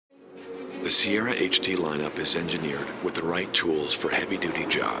Sierra HD lineup is engineered with the right tools for heavy-duty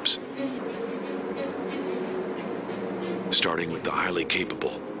jobs. Starting with the highly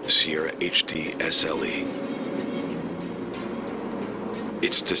capable Sierra HD SLE.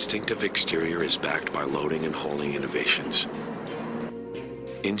 Its distinctive exterior is backed by loading and hauling innovations.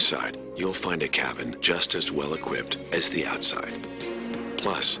 Inside, you'll find a cabin just as well equipped as the outside.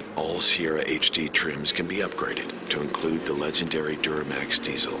 Plus, all Sierra HD trims can be upgraded to include the legendary Duramax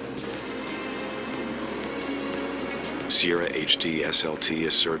diesel. Sierra HD SLT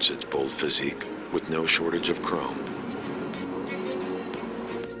asserts its bold physique with no shortage of chrome,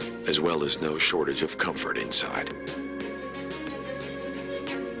 as well as no shortage of comfort inside.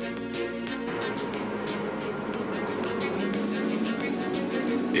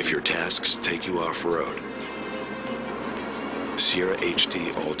 If your tasks take you off-road, Sierra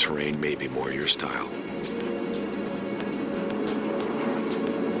HD All-Terrain may be more your style.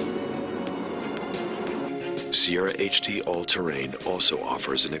 Sierra HD All-Terrain also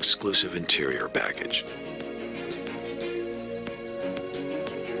offers an exclusive interior package.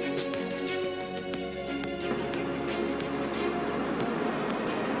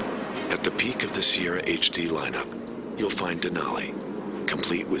 At the peak of the Sierra HD lineup, you'll find Denali,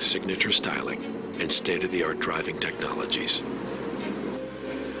 complete with signature styling and state-of-the-art driving technologies.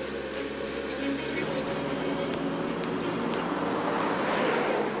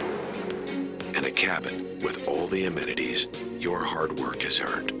 And a cabin with all the amenities your hard work has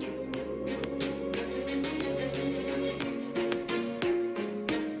earned.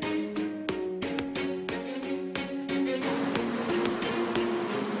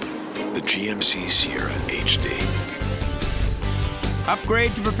 The GMC Sierra HD.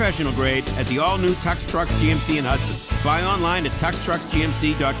 Upgrade to professional grade at the all-new Trucks GMC in Hudson. Buy online at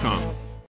TucksGMC.com.